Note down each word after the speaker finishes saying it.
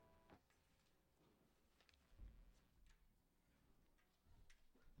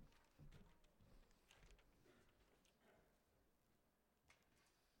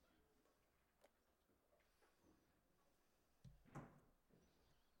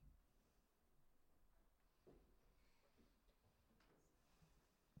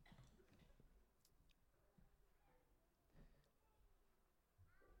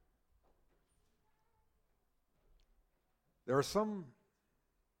There are some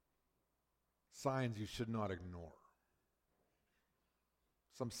signs you should not ignore.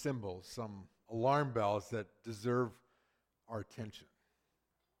 Some symbols, some alarm bells that deserve our attention.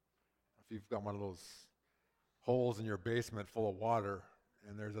 If you've got one of those holes in your basement full of water,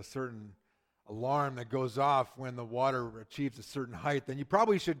 and there's a certain alarm that goes off when the water achieves a certain height, then you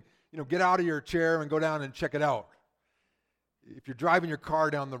probably should, get out of your chair and go down and check it out. If you're driving your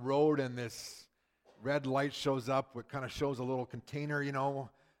car down the road and this red light shows up, it kind of shows a little container,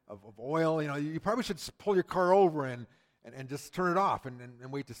 of oil, you probably should pull your car over and just turn it off and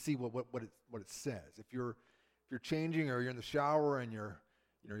wait to see what it says. If you're changing or you're in the shower and you're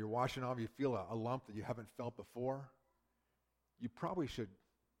washing off, you feel a lump that you haven't felt before, you probably should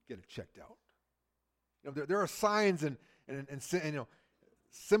get it checked out. There are signs and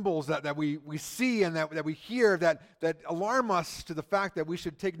symbols that we see and that we hear that alarm us to the fact that we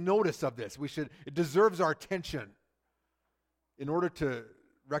should take notice of this. It deserves our attention in order to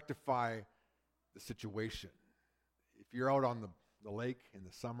rectify the situation. If you're out on the lake in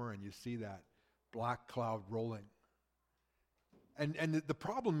the summer and you see that black cloud rolling, and the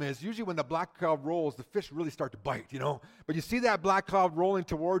problem is, usually when the black cloud rolls, the fish really start to bite, But you see that black cloud rolling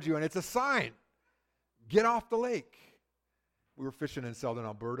towards you, and it's a sign. Get off the lake. We were fishing in southern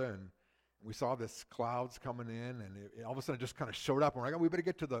Alberta, and we saw this clouds coming in, and it all of a sudden just kind of showed up. And we're like, we better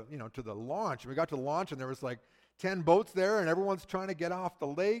get to the launch. And we got to the launch, and there was like 10 boats there, and everyone's trying to get off the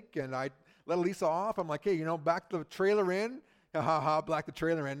lake. And I let Lisa off. I'm like, hey, back the trailer in. Back the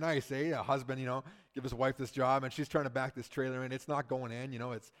trailer in. Nice, eh? A husband, give his wife this job, and she's trying to back this trailer in. It's not going in,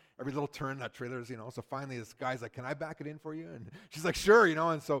 it's every little turn that trailer's, So finally this guy's like, can I back it in for you? And she's like, sure,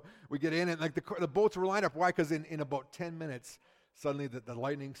 and so we get in, and like the boats were lined up. Why? Because in about 10 minutes, suddenly the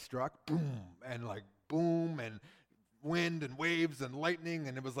lightning struck, boom, and wind and waves and lightning,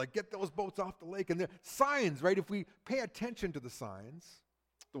 and it was like, get those boats off the lake. And they're signs, right? If we pay attention to the signs,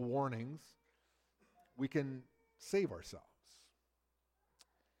 the warnings, we can save ourselves.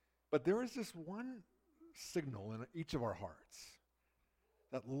 But there is this one signal in each of our hearts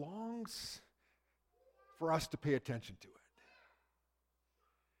that longs for us to pay attention to it.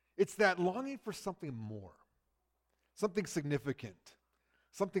 It's that longing for something more, something significant,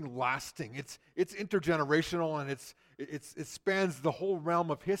 something lasting. It's intergenerational, and it spans the whole realm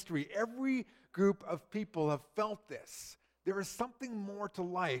of history. Every group of people have felt this. There is something more to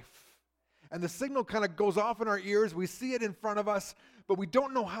life. And the signal kind of goes off in our ears. We see it in front of us, but we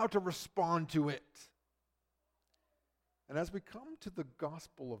don't know how to respond to it. And as we come to the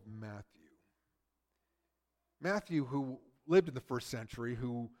Gospel of Matthew, who lived in the first century,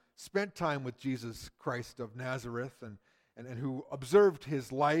 who spent time with Jesus Christ of Nazareth and who observed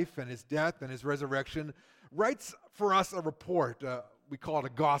his life and his death and his resurrection, writes for us a report. We call it a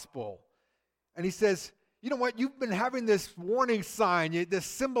gospel. And he says, you know what? You've been having this warning sign, this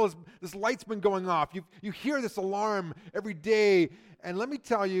symbol, this light's been going off. You hear this alarm every day. And let me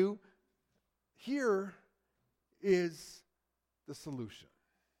tell you, here is the solution.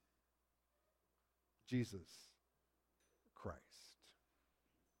 Jesus Christ.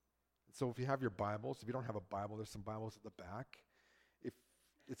 So if you have your Bibles, if you don't have a Bible, there's some Bibles at the back.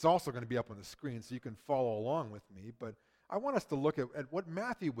 It's also going to be up on the screen so you can follow along with me. But I want us to look at what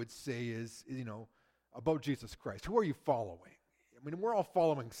Matthew would say is, about Jesus Christ. Who are you following? I mean, we're all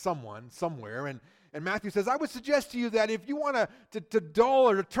following someone, somewhere, and Matthew says, I would suggest to you that if you want to dull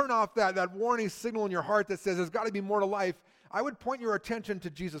or to turn off that warning signal in your heart that says there's got to be more to life, I would point your attention to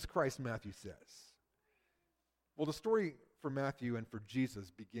Jesus Christ, Matthew says. Well, the story for Matthew and for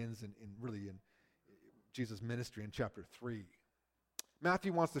Jesus begins in Jesus' ministry in chapter 3.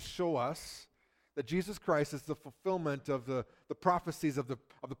 Matthew wants to show us that Jesus Christ is the fulfillment of the prophecies of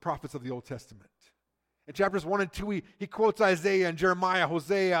the prophets of the Old Testament. In chapters 1 and 2, he quotes Isaiah and Jeremiah,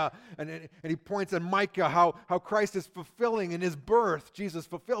 Hosea, and he points at Micah, how Christ is fulfilling in his birth, Jesus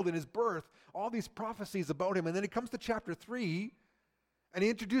fulfilled in his birth, all these prophecies about him. And then he comes to chapter 3, and he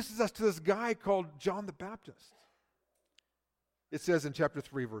introduces us to this guy called John the Baptist. It says in chapter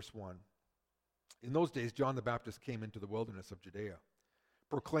 3, verse 1, in those days, John the Baptist came into the wilderness of Judea,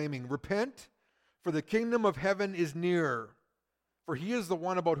 proclaiming, repent, for the kingdom of heaven is near. For he is the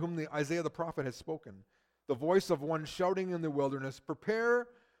one about whom Isaiah the prophet has spoken, the voice of one shouting in the wilderness, prepare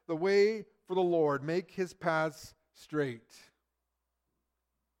the way for the Lord, make his paths straight.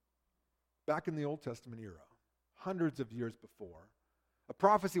 Back in the Old Testament era, hundreds of years before, a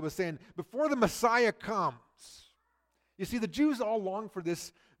prophecy was saying, before the Messiah comes, you see, the Jews all long for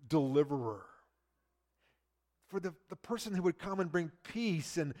this deliverer. for the person who would come and bring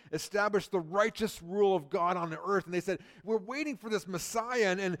peace and establish the righteous rule of God on the earth. And they said, we're waiting for this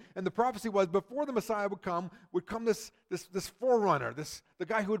Messiah. And the prophecy was, before the Messiah would come this forerunner, the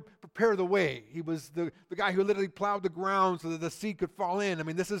guy who would prepare the way. He was the guy who literally plowed the ground so that the seed could fall in. I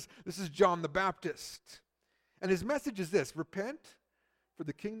mean, this is John the Baptist. And his message is this: repent, for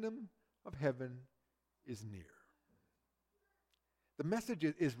the kingdom of heaven is near. The message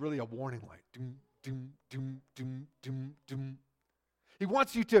is really a warning light. Doom, doom, doom, doom, doom, doom. He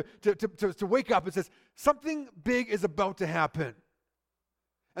wants you to wake up and says, something big is about to happen.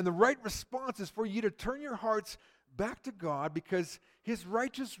 And the right response is for you to turn your hearts back to God, because his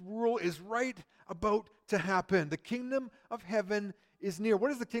righteous rule is right about to happen. The kingdom of heaven is near.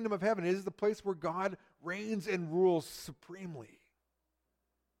 What is the kingdom of heaven? It is the place where God reigns and rules supremely.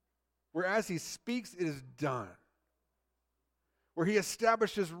 Where as he speaks, it is done. Where he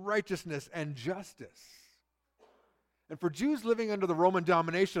establishes righteousness and justice. And for Jews living under the Roman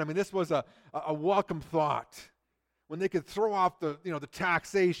domination, I mean, this was a welcome thought. When they could throw off the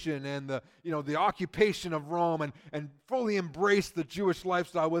taxation and the occupation of Rome and fully embrace the Jewish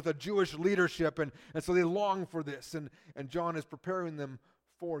lifestyle with a Jewish leadership. And so they long for this. And John is preparing them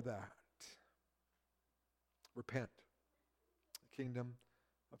for that. Repent. The kingdom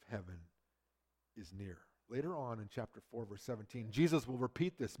of heaven is near. Later on in chapter 4, verse 17, Jesus will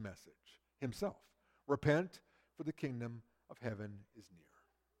repeat this message himself. Repent, for the kingdom of heaven is near.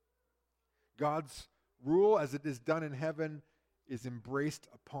 God's rule, as it is done in heaven, is embraced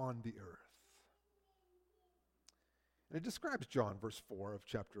upon the earth. And it describes John, verse 4 of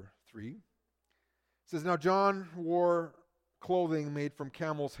chapter 3. It says, now John wore clothing made from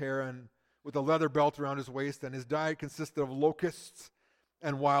camel's hair and with a leather belt around his waist, and his diet consisted of locusts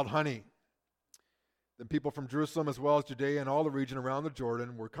and wild honey. Then people from Jerusalem as well as Judea and all the region around the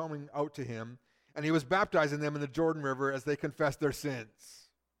Jordan were coming out to him, and he was baptizing them in the Jordan River as they confessed their sins.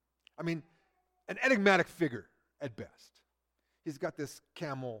 I mean, an enigmatic figure at best. He's got this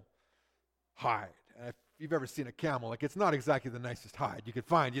camel hide. And if you've ever seen a camel, like, it's not exactly the nicest hide you could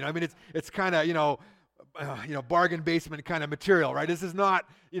find. I mean, it's kind of bargain basement kind of material, right? This is not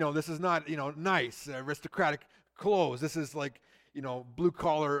nice aristocratic clothes. This is like blue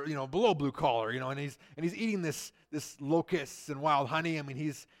collar, below blue collar, and he's eating this locusts and wild honey. I mean,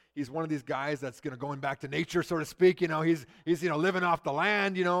 he's one of these guys that's going back to nature, so to speak. He's living off the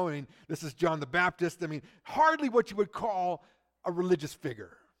land. I mean, this is John the Baptist. I mean, hardly what you would call a religious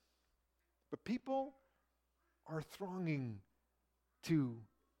figure, but people are thronging to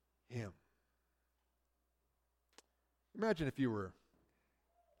him. Imagine if you were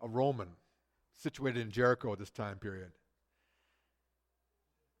a Roman situated in Jericho at this time period.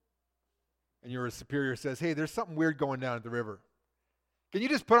 And your superior says, hey, there's something weird going down at the river. Can you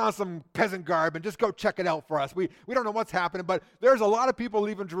just put on some peasant garb and just go check it out for us? We don't know what's happening, but there's a lot of people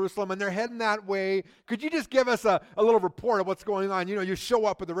leaving Jerusalem, and they're heading that way. Could you just give us a little report of what's going on? You show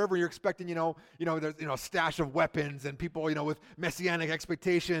up at the river, you're expecting, there's a stash of weapons and people, with messianic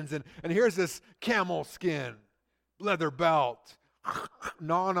expectations. And here's this camel skin, leather belt,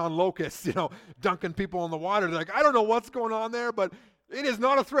 gnawing on locusts, dunking people in the water. They're like, I don't know what's going on there, but it is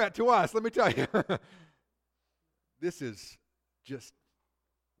not a threat to us, let me tell you. This is just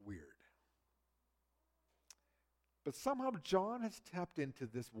weird. But somehow John has tapped into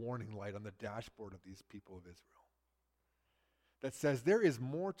this warning light on the dashboard of these people of Israel that says there is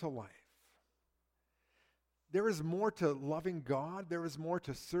more to life. There is more to loving God. There is more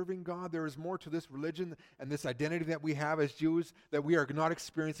to serving God. There is more to this religion and this identity that we have as Jews that we are not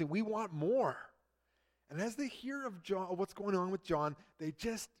experiencing. We want more. And as they hear of what's going on with John, they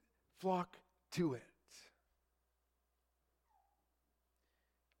just flock to it.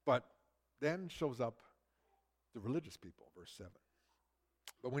 But then shows up the religious people, verse 7.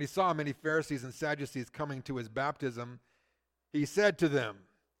 But when he saw many Pharisees and Sadducees coming to his baptism, he said to them,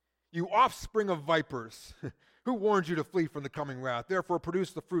 you offspring of vipers, who warned you to flee from the coming wrath? Therefore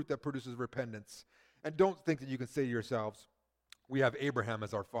produce the fruit that produces repentance. And don't think that you can say to yourselves, we have Abraham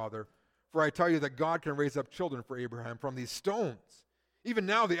as our father. For I tell you that God can raise up children for Abraham from these stones. Even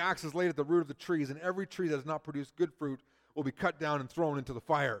now the axe is laid at the root of the trees, and every tree that does not produce good fruit will be cut down and thrown into the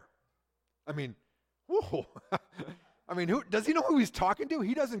fire. I mean, whoa. I mean, does he know who he's talking to?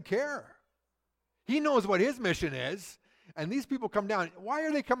 He doesn't care. He knows what his mission is. And these people come down. Why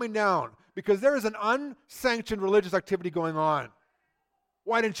are they coming down? Because there is an unsanctioned religious activity going on.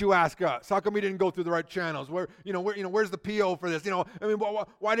 Why didn't you ask us? How come we didn't go through the right channels? Where's the PO for this?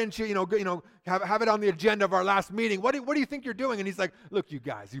 Why didn't you, have it on the agenda of our last meeting? What do you think you're doing? And he's like, look, you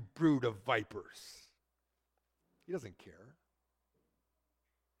guys, you brood of vipers. He doesn't care.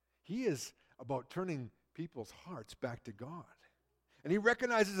 He is about turning people's hearts back to God. And he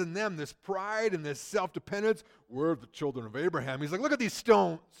recognizes in them this pride and this self-dependence. We're the children of Abraham. He's like, look at these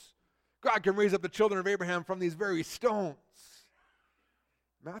stones. God can raise up the children of Abraham from these very stones.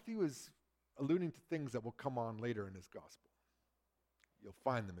 Matthew is alluding to things that will come on later in his gospel. You'll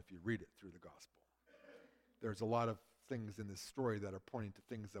find them if you read it through the gospel. There's a lot of things in this story that are pointing to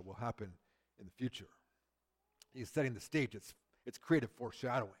things that will happen in the future. He's setting the stage. It's creative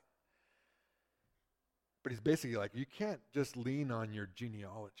foreshadowing. But he's basically like, you can't just lean on your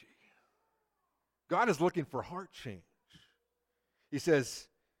genealogy. God is looking for heart change. He says,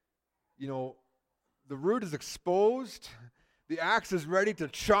 the root is exposed, the axe is ready to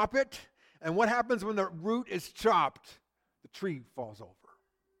chop it, and what happens when the root is chopped? The tree falls over.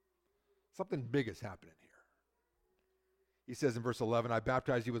 Something big is happening here. He says in verse 11, I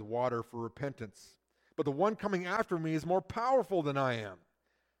baptize you with water for repentance, but the one coming after me is more powerful than I am.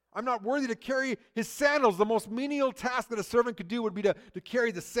 I'm not worthy to carry his sandals. The most menial task that a servant could do would be to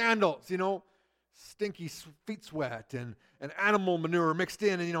carry the sandals, stinky feet sweat and animal manure mixed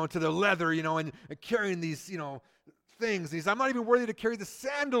in, into the leather, and carrying these, things. And he says, I'm not even worthy to carry the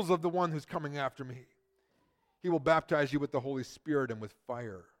sandals of the one who's coming after me. He will baptize you with the Holy Spirit and with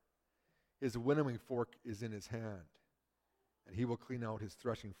fire. His winnowing fork is in his hand, and he will clean out his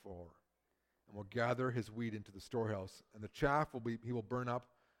threshing floor and will gather his wheat into the storehouse, and the chaff he will burn up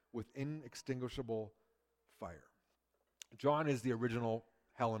with inextinguishable fire. John is the original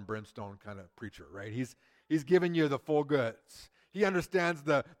hell and brimstone kind of preacher, right? He's giving you the full goods. He understands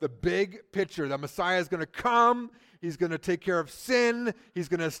the big picture. The Messiah is going to come. He's going to take care of sin. He's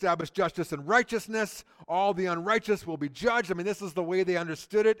going to establish justice and righteousness. All the unrighteous will be judged. I mean, this is the way they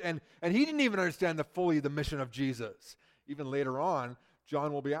understood it. And he didn't even understand fully the mission of Jesus. Even later on,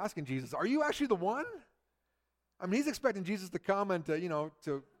 John will be asking Jesus, are you actually the one? I mean, he's expecting Jesus to come and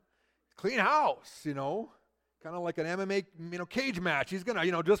to clean house, kind of like an MMA, cage match. He's going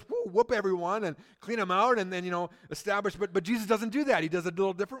to, just whoop everyone and clean them out and then, establish. But Jesus doesn't do that. He does it a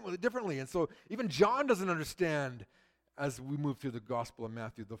little differently. And so even John doesn't understand, as we move through the Gospel of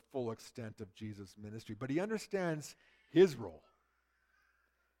Matthew, the full extent of Jesus' ministry. But he understands his role.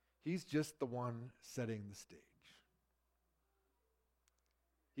 He's just the one setting the stage.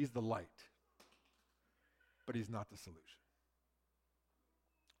 He's the light, but he's not the solution.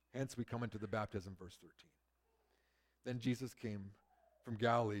 Hence, we come into the baptism, verse 13. Then Jesus came from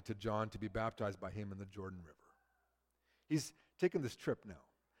Galilee to John to be baptized by him in the Jordan River. He's taken this trip now.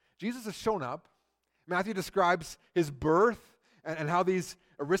 Jesus has shown up. Matthew describes his birth and how these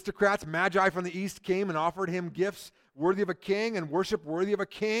aristocrats, magi from the east, came and offered him gifts worthy of a king and worship worthy of a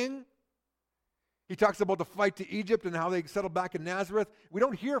king. He talks about the flight to Egypt and how they settled back in Nazareth. We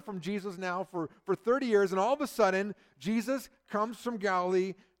don't hear from Jesus now for 30 years, and all of a sudden, Jesus comes from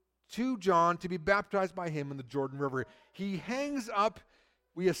Galilee to John to be baptized by him in the Jordan River. He hangs up,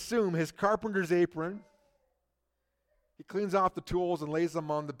 we assume, his carpenter's apron. He cleans off the tools and lays them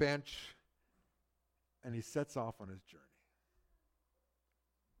on the bench, and he sets off on his journey.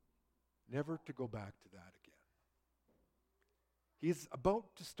 Never to go back to that again. He's about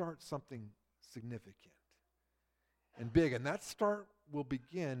to start something significant and big, and that start will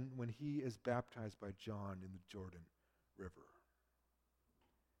begin when he is baptized by John in the Jordan River.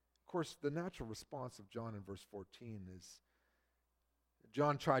 Of course, the natural response of John in verse 14 is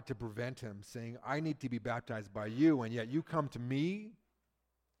John tried to prevent him, saying, I need to be baptized by you, and yet you come to me.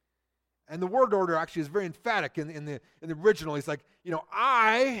 And the word order actually is very emphatic in the original. He's like,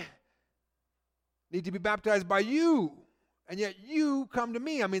 I need to be baptized by you, and yet you come to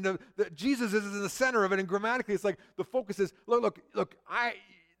me. I mean, Jesus is in the center of it, and grammatically it's like the focus is, look,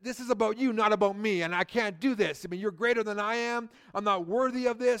 this is about you, not about me, and I can't do this. I mean, you're greater than I am. I'm not worthy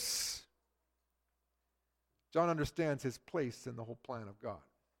of this. John understands his place in the whole plan of God.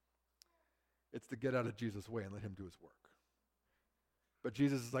 It's to get out of Jesus' way and let him do his work. But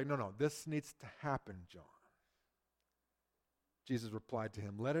Jesus is like, no, this needs to happen, John. Jesus replied to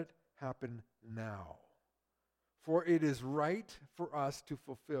him, let it happen now, for it is right for us to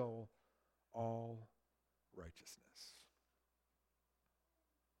fulfill all righteousness.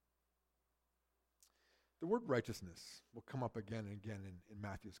 The word righteousness will come up again and again in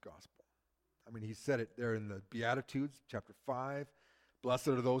Matthew's gospel. I mean, he said it there in the Beatitudes, chapter 5. Blessed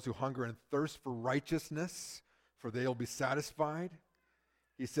are those who hunger and thirst for righteousness, for they will be satisfied.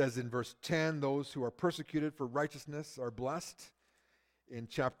 He says in verse 10, those who are persecuted for righteousness are blessed. In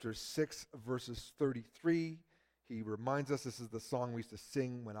chapter 6, verses 33, he reminds us, this is the song we used to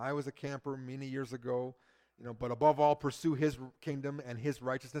sing when I was a camper many years ago. But above all, pursue his kingdom and his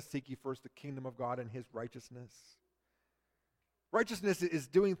righteousness. Seek ye first the kingdom of God and his righteousness. Righteousness is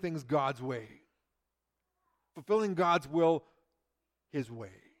doing things God's way. fulfilling God's will his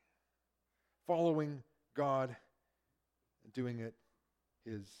way, following God and doing it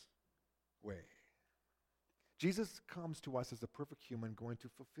his way. Jesus comes to us as a perfect human going to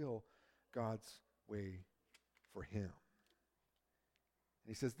fulfill God's way for him. And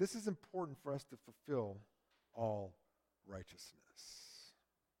he says this is important for us to fulfill all righteousness.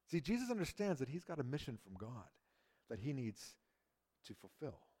 See, Jesus understands that he's got a mission from God that he needs to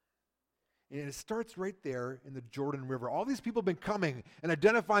fulfill. And it starts right there in the Jordan River. All these people have been coming and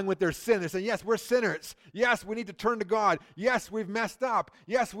identifying with their sin. They're saying, yes, we're sinners. Yes, we need to turn to God. Yes, we've messed up.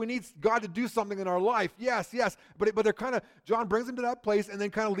 Yes, we need God to do something in our life. Yes, yes. But they're kind of, John brings them to that place and then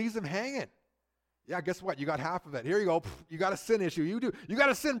kind of leaves them hanging. Yeah, guess what? You got half of it. Here you go. You got a sin issue. You got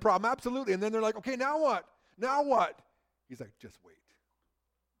a sin problem. Absolutely. And then they're like, okay, now what? Now what? He's like, just wait.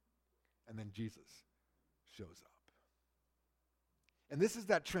 And then Jesus shows up. And this is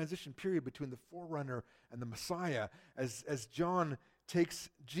that transition period between the forerunner and the Messiah as John takes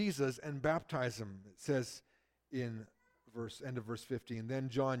Jesus and baptizes him. It says in end of verse 15, then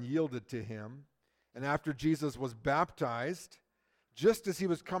John yielded to him, and after Jesus was baptized, just as he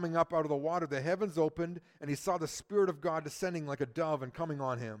was coming up out of the water, the heavens opened, and he saw the Spirit of God descending like a dove and coming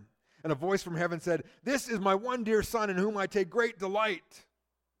on him. And a voice from heaven said, "This is my one dear Son in whom I take great delight."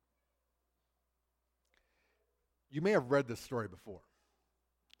 You may have read this story before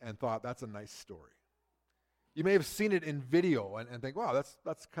and thought, that's a nice story. You may have seen it in video and think, wow,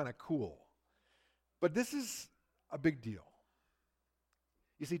 that's kind of cool. But this is a big deal.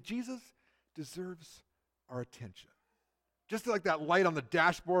 You see, Jesus deserves our attention. Just like that light on the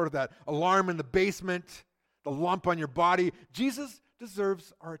dashboard or that alarm in the basement, the lump on your body, Jesus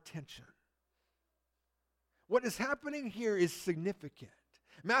deserves our attention. What is happening here is significant.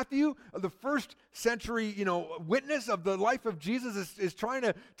 Matthew, the first century, witness of the life of Jesus, is trying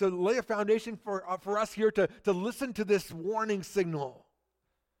to lay a foundation for us here to listen to this warning signal.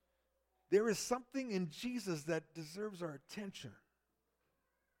 There is something in Jesus that deserves our attention.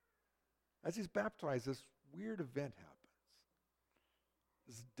 As he's baptized, this weird event happens.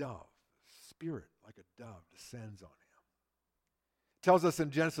 This dove, spirit like a dove, descends on him. It tells us in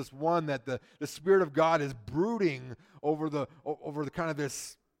Genesis 1 that the Spirit of God is brooding over the kind of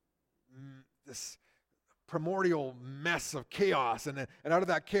this primordial mess of chaos, and out of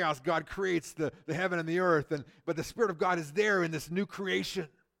that chaos God creates the heaven and the earth, but the Spirit of God is there in this new creation.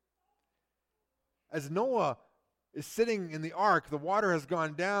 As Noah is sitting in the ark, the water has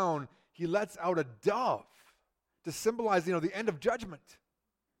gone down, he lets out a dove to symbolize the end of judgment.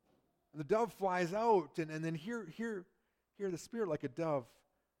 And the dove flies out, and then here the Spirit like a dove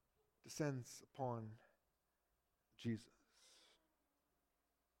descends upon Jesus.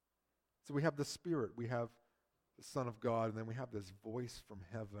 So we have the Spirit, we have the Son of God, and then we have this voice from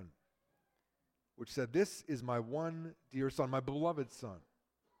heaven, which said, "This is my one dear Son, my beloved Son.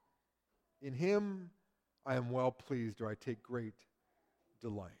 In him I am well pleased," or I take great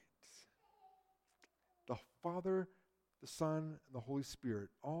delight. The Father, the Son, and the Holy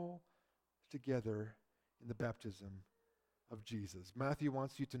Spirit, all together in the baptism of Jesus. Matthew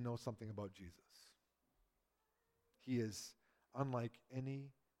wants you to know something about Jesus. He is unlike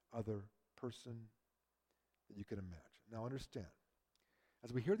any other person that you can imagine. Now understand,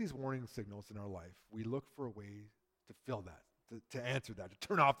 as we hear these warning signals in our life, we look for a way to fill that, to answer that, to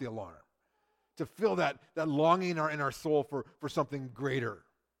turn off the alarm, to fill that longing in our soul for something greater.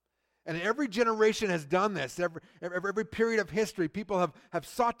 And every generation has done this. Every period of history, people have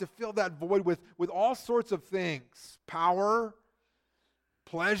sought to fill that void with all sorts of things. Power,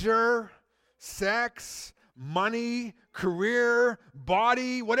 pleasure, sex, money, career,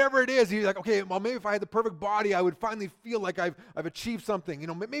 body, whatever it is. You're like, okay, well, maybe if I had the perfect body, I would finally feel like I've achieved something.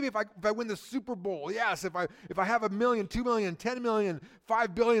 Maybe if I win the Super Bowl, yes, if I have $1 million, $2 million, $10 million,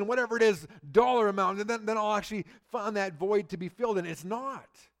 $5 billion, whatever it is, dollar amount, then I'll actually find that void to be filled, and it's not.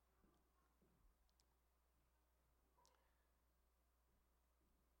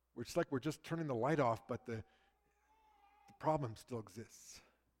 It's like we're just turning the light off, but the problem still exists.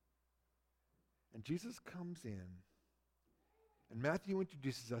 And Jesus comes in, and Matthew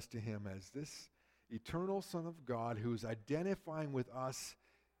introduces us to him as this eternal Son of God who's identifying with us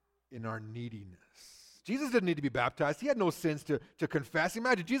in our neediness. Jesus didn't need to be baptized. He had no sins to confess.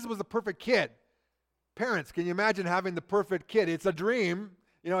 Imagine, Jesus was a perfect kid. Parents, can you imagine having the perfect kid? It's a dream.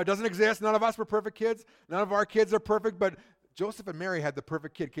 It doesn't exist. None of us were perfect kids. None of our kids are perfect, but Joseph and Mary had the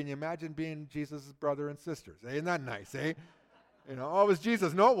perfect kid. Can you imagine being Jesus' brother and sisters? Isn't that nice, eh? It was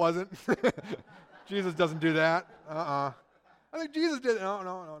Jesus. No, it wasn't. Jesus doesn't do that. I think Jesus did.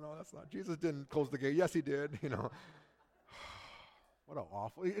 No, that's not. Jesus didn't close the gate. Yes, he did. What What a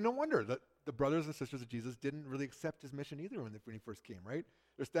awful... No wonder that the brothers and sisters of Jesus didn't really accept his mission either when he first came, right?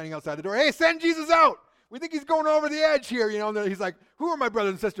 They're standing outside the door. Hey, send Jesus out! We think he's going over the edge here, And he's like, who are my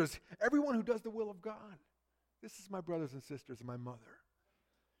brothers and sisters? Everyone who does the will of God. This is my brothers and sisters and my mother.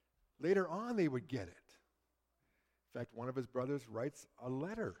 Later on, they would get it. In fact, one of his brothers writes a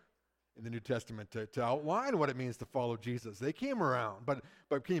letter in the New Testament to outline what it means to follow Jesus. They came around, but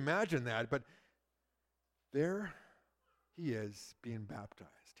can you imagine that? But there he is being baptized.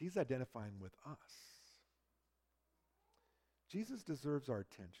 He's identifying with us. Jesus deserves our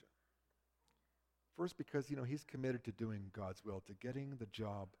attention. First, because, he's committed to doing God's will, to getting the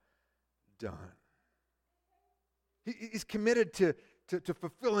job done. He's committed to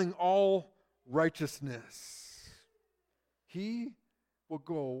fulfilling all righteousness. He will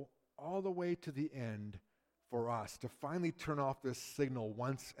go all the way to the end for us to finally turn off this signal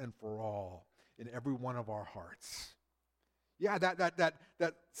once and for all in every one of our hearts. Yeah,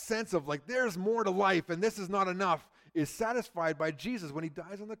 that sense of like there's more to life and this is not enough is satisfied by Jesus when he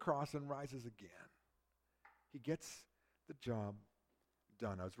dies on the cross and rises again. He gets the job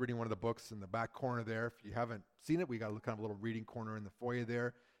done. I was reading one of the books in the back corner there. If you haven't seen it, we got kind of a little reading corner in the foyer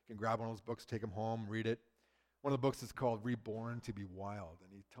there. You can grab one of those books, take them home, read it. One of the books is called Reborn to be Wild,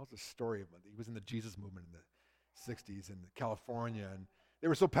 and he tells a story of it. He was in the Jesus movement in the 60s in California, and they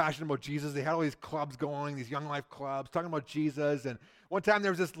were so passionate about Jesus. They had all these clubs going, these Young Life clubs, talking about Jesus. And one time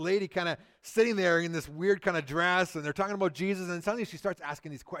there was this lady kind of sitting there in this weird kind of dress, and they're talking about Jesus, and suddenly she starts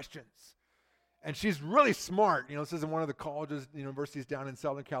asking these questions. And she's really smart. This is in one of the colleges, universities down in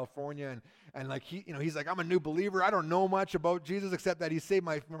Southern California. And like he's like, I'm a new believer. I don't know much about Jesus except that he saved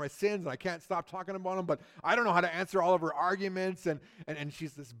my sins, and I can't stop talking about him. But I don't know how to answer all of her arguments. And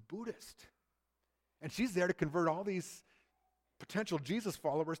she's this Buddhist. And she's there to convert all these potential Jesus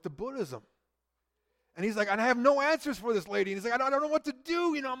followers to Buddhism. And he's like, and I have no answers for this lady. And he's like, I don't know what to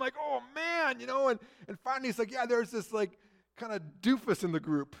do. I'm like, oh man, and finally he's like, yeah, there's this like kind of doofus in the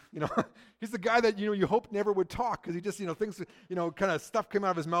group. He's the guy that you hope never would talk because he just things kind of stuff came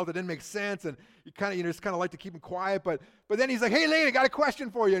out of his mouth that didn't make sense, and you kind of just kind of like to keep him quiet. But then he's like, hey lady, I got a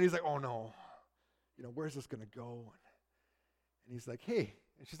question for you. And he's like, oh no, where's this gonna go? And he's like, hey,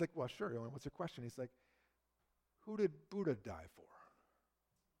 and she's like, well sure. What's your question? He's like, who did Buddha die for?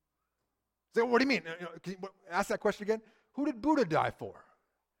 So what do you mean? Can you ask that question again? Who did Buddha die for?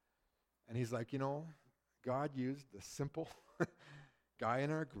 And he's like, God used the simple guy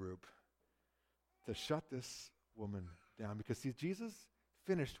in our group to shut this woman down because, see, Jesus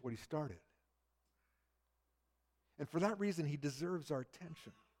finished what he started. And for that reason, he deserves our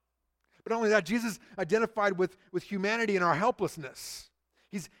attention. But not only that, Jesus identified with humanity and our helplessness.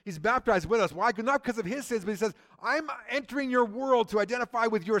 He's baptized with us. Why? Not because of his sins, but he says, I'm entering your world to identify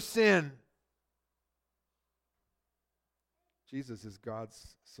with your sin. Jesus is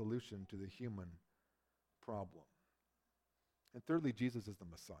God's solution to the human problem. And thirdly, Jesus is the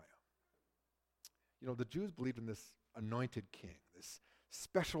Messiah. The Jews believed in this anointed king, this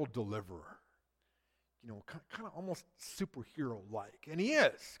special deliverer, kind of almost superhero-like. And he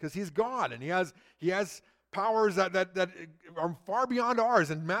is, because he's God, and he has powers that are far beyond ours.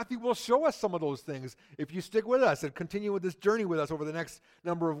 And Matthew will show us some of those things if you stick with us and continue with this journey with us over the next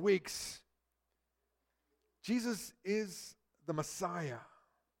number of weeks. Jesus is the Messiah.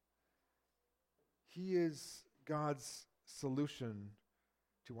 He is God's solution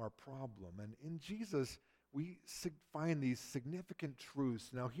to our problem. And in Jesus, we find these significant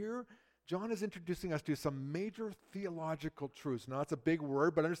truths. Now here, John is introducing us to some major theological truths. Now that's a big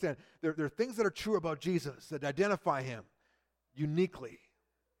word, but understand, there are things that are true about Jesus that identify him uniquely.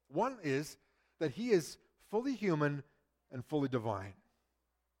 One is that he is fully human and fully divine.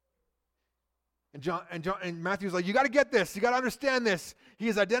 And Matthew's like, you got to get this. You got to understand this. He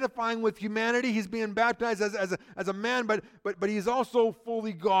is identifying with humanity. He's being baptized as a man, but he's also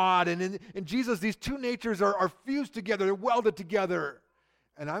fully God. And in Jesus, these two natures are fused together. They're welded together.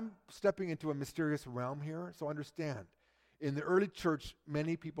 And I'm stepping into a mysterious realm here, so understand. In the early church,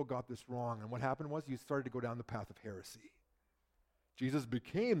 many people got this wrong. And what happened was you started to go down the path of heresy. Jesus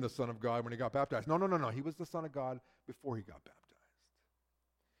became the Son of God when he got baptized. No. He was the Son of God before he got baptized.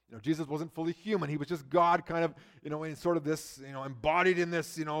 Jesus wasn't fully human. He was just God kind of, in sort of this, embodied in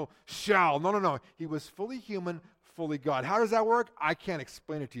this, shell. No. He was fully human, fully God. How does that work? I can't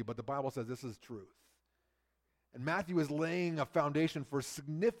explain it to you, but the Bible says this is truth. And Matthew is laying a foundation for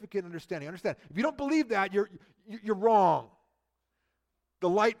significant understanding. Understand, if you don't believe that, you're wrong. The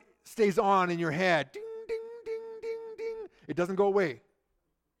light stays on in your head. Ding, ding, ding, ding, ding. It doesn't go away.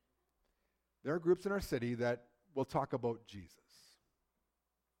 There are groups in our city that will talk about Jesus.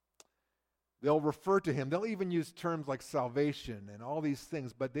 They'll refer to him. They'll even use terms like salvation and all these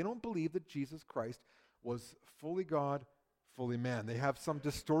things, but they don't believe that Jesus Christ was fully God, fully man. They have some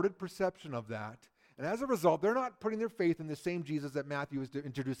distorted perception of that. And as a result, they're not putting their faith in the same Jesus that Matthew is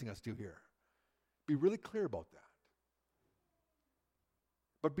introducing us to here. Be really clear about that.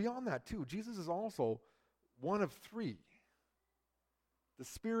 But beyond that, too, Jesus is also one of three. The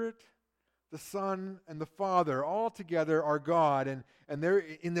Spirit, the Son, and the Father all together are God. And they're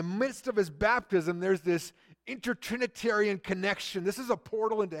in the midst of his baptism, there's this intertrinitarian connection. This is a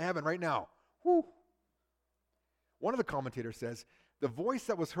portal into heaven right now. Whew. One of the commentators says, the voice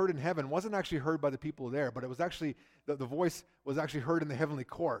that was heard in heaven wasn't actually heard by the people there, but it was actually, the voice was actually heard in the heavenly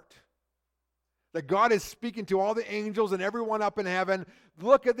court. That God is speaking to all the angels and everyone up in heaven.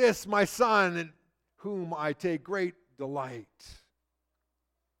 Look at this, my Son, in whom I take great delight.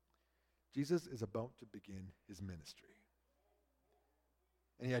 Jesus is about to begin his ministry.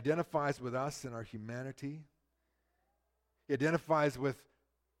 And he identifies with us in our humanity. He identifies with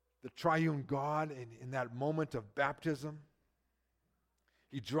the triune God in that moment of baptism.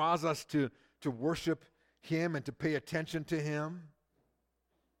 He draws us to worship him and to pay attention to him.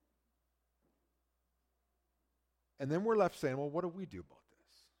 And then we're left saying, well, what do we do about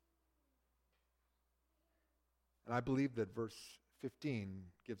this? And I believe that verse 15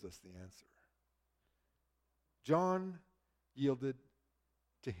 gives us the answer. John yielded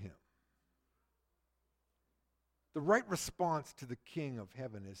to him. The right response to the King of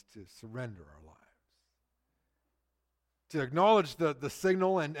heaven is to surrender our lives. To acknowledge the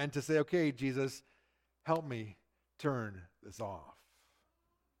signal and to say, okay, Jesus, help me turn this off.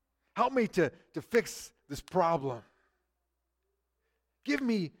 Help me to fix this problem. Give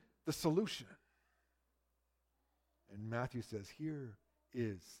me the solution. And Matthew says, here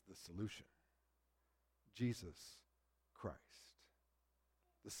is the solution. Jesus Christ,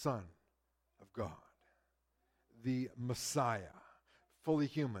 the Son of God, the Messiah, fully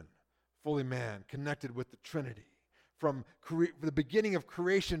human, fully man, connected with the Trinity. From the beginning of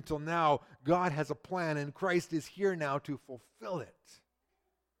creation till now, God has a plan, and Christ is here now to fulfill it.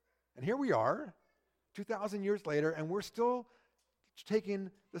 And here we are, 2,000 years later, and we're still taking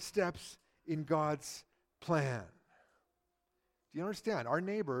the steps in God's plan. Do you understand? Our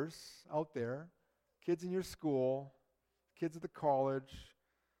neighbors out there, kids in your school, kids at the college,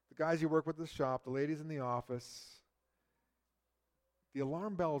 the guys you work with at the shop, the ladies in the office, the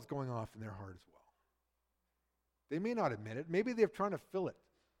alarm bell is going off in their heart as well. They may not admit it. Maybe they're trying to fill it.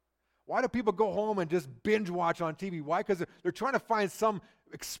 Why do people go home and just binge watch on TV? Why? Because they're trying to find some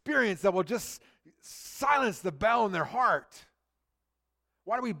experience that will just silence the bell in their heart.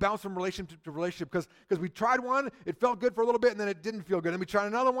 Why do we bounce from relationship to relationship? Because we tried one, it felt good for a little bit, and then it didn't feel good. And we tried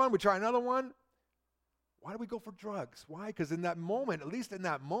another one, Why do we go for drugs? Why? Because in that moment, at least in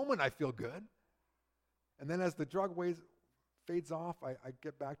that moment, I feel good. And then as the drug fades off, I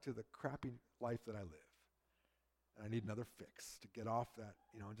get back to the crappy life that I live. And I need another fix to get off that,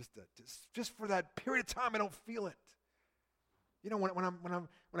 just for that period of time, I don't feel it. When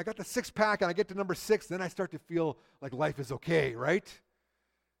I got the 6-pack and I get to number 6, then I start to feel like life is okay, right?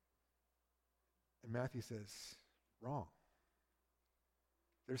 And Matthew says, wrong.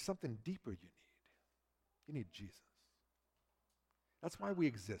 There's something deeper you need. You need Jesus. That's why we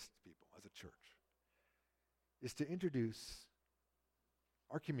exist, people, as a church, is to introduce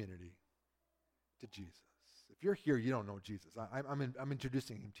our community to Jesus. If you're here, you don't know Jesus. I'm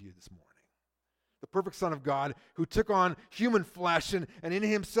introducing him to you this morning. The perfect Son of God who took on human flesh and in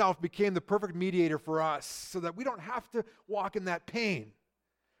himself became the perfect mediator for us so that we don't have to walk in that pain.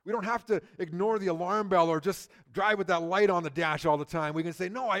 We don't have to ignore the alarm bell or just drive with that light on the dash all the time. We can say,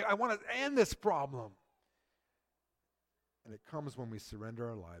 no, I want to end this problem. And it comes when we surrender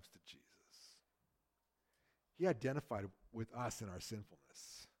our lives to Jesus. He identified with us in our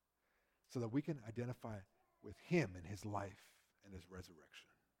sinfulness so that we can identify with him in his life and his resurrection.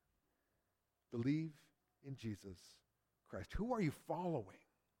 Believe in Jesus Christ. Who are you following?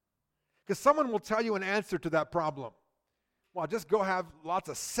 Because someone will tell you an answer to that problem. Well, just go have lots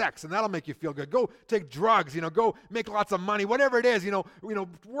of sex and that'll make you feel good. Go take drugs, go make lots of money, whatever it is,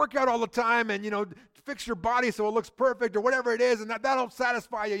 work out all the time and, fix your body so it looks perfect or whatever it is, and that'll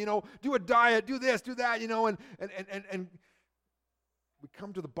satisfy you, do a diet, do this, do that, and we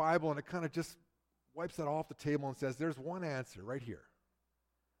come to the Bible and it kind of just wipes that off the table and says, there's one answer right here.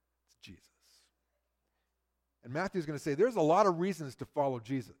 It's Jesus. And Matthew's going to say, there's a lot of reasons to follow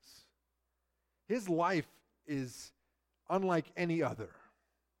Jesus. His life is unlike any other.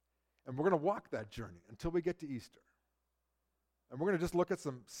 And we're going to walk that journey until we get to Easter. And we're going to just look at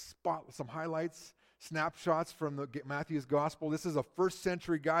some highlights, snapshots from Matthew's gospel. This is a first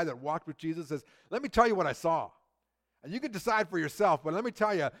century guy that walked with Jesus, says, let me tell you what I saw. And you can decide for yourself, but let me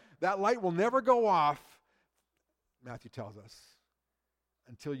tell you, that light will never go off, Matthew tells us,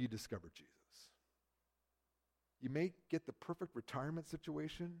 until you discover Jesus. You may get the perfect retirement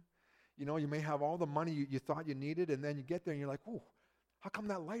situation. You know, you may have all the money you thought you needed, and then you get there and you're like, ooh, how come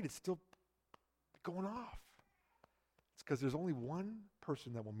that light is still going off? It's because there's only one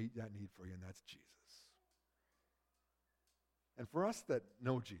person that will meet that need for you, and that's Jesus. And for us that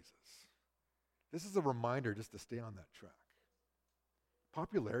know Jesus, this is a reminder just to stay on that track.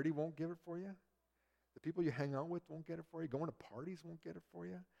 Popularity won't give it for you. The people you hang out with won't get it for you. Going to parties won't get it for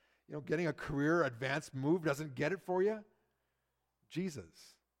you. You know, getting a career advanced move doesn't get it for you.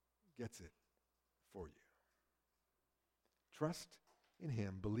 Jesus gets it for you. Trust in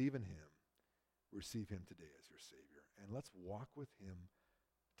him, believe in him, receive him today as your Savior, and let's walk with him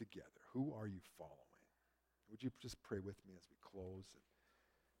together. Who are you following? Would you just pray with me as we close? And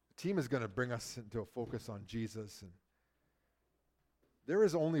the team is going to bring us into a focus on Jesus, and there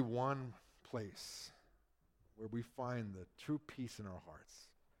is only one place where we find the true peace in our hearts,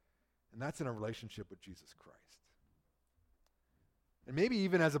 and that's in a relationship with Jesus Christ. And maybe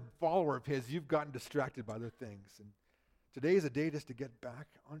even as a follower of his, you've gotten distracted by other things, and today is a day just to get back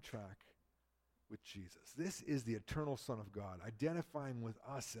on track with Jesus. This is the eternal Son of God, identifying with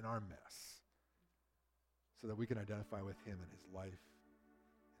us in our mess, so that we can identify with him in his life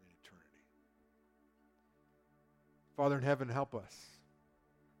and in eternity. Father in heaven, help us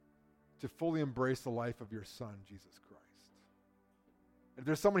to fully embrace the life of your Son, Jesus Christ. If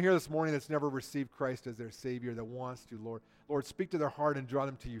there's someone here this morning that's never received Christ as their Savior that wants to, Lord, speak to their heart and draw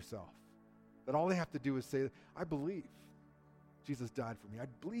them to yourself. That all they have to do is say, I believe Jesus died for me. I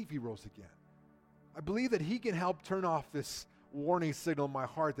believe he rose again. I believe that he can help turn off this warning signal in my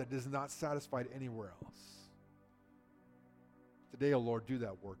heart that is not satisfied anywhere else. Today, oh Lord, do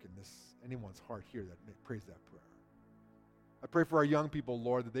that work in anyone's heart here that prays that prayer. I pray for our young people,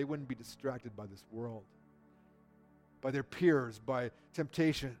 Lord, that they wouldn't be distracted by this world, by their peers, by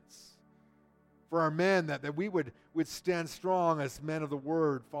temptations. For our men, that we would stand strong as men of the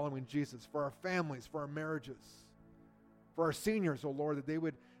word following Jesus. For our families, for our marriages. For our seniors, oh Lord, that they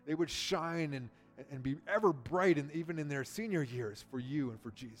would shine and be ever bright, and even in their senior years, for you and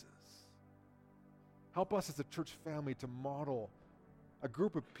for Jesus. Help us as a church family to model a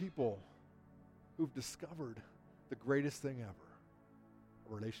group of people who've discovered the greatest thing ever,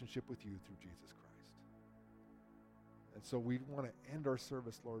 a relationship with you through Jesus Christ. And so we want to end our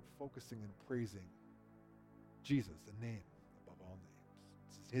service, Lord, focusing and praising Jesus, the name above all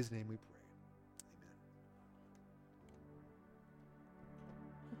names. It's in his name we pray. Amen.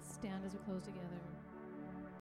 Let's stand as we close together.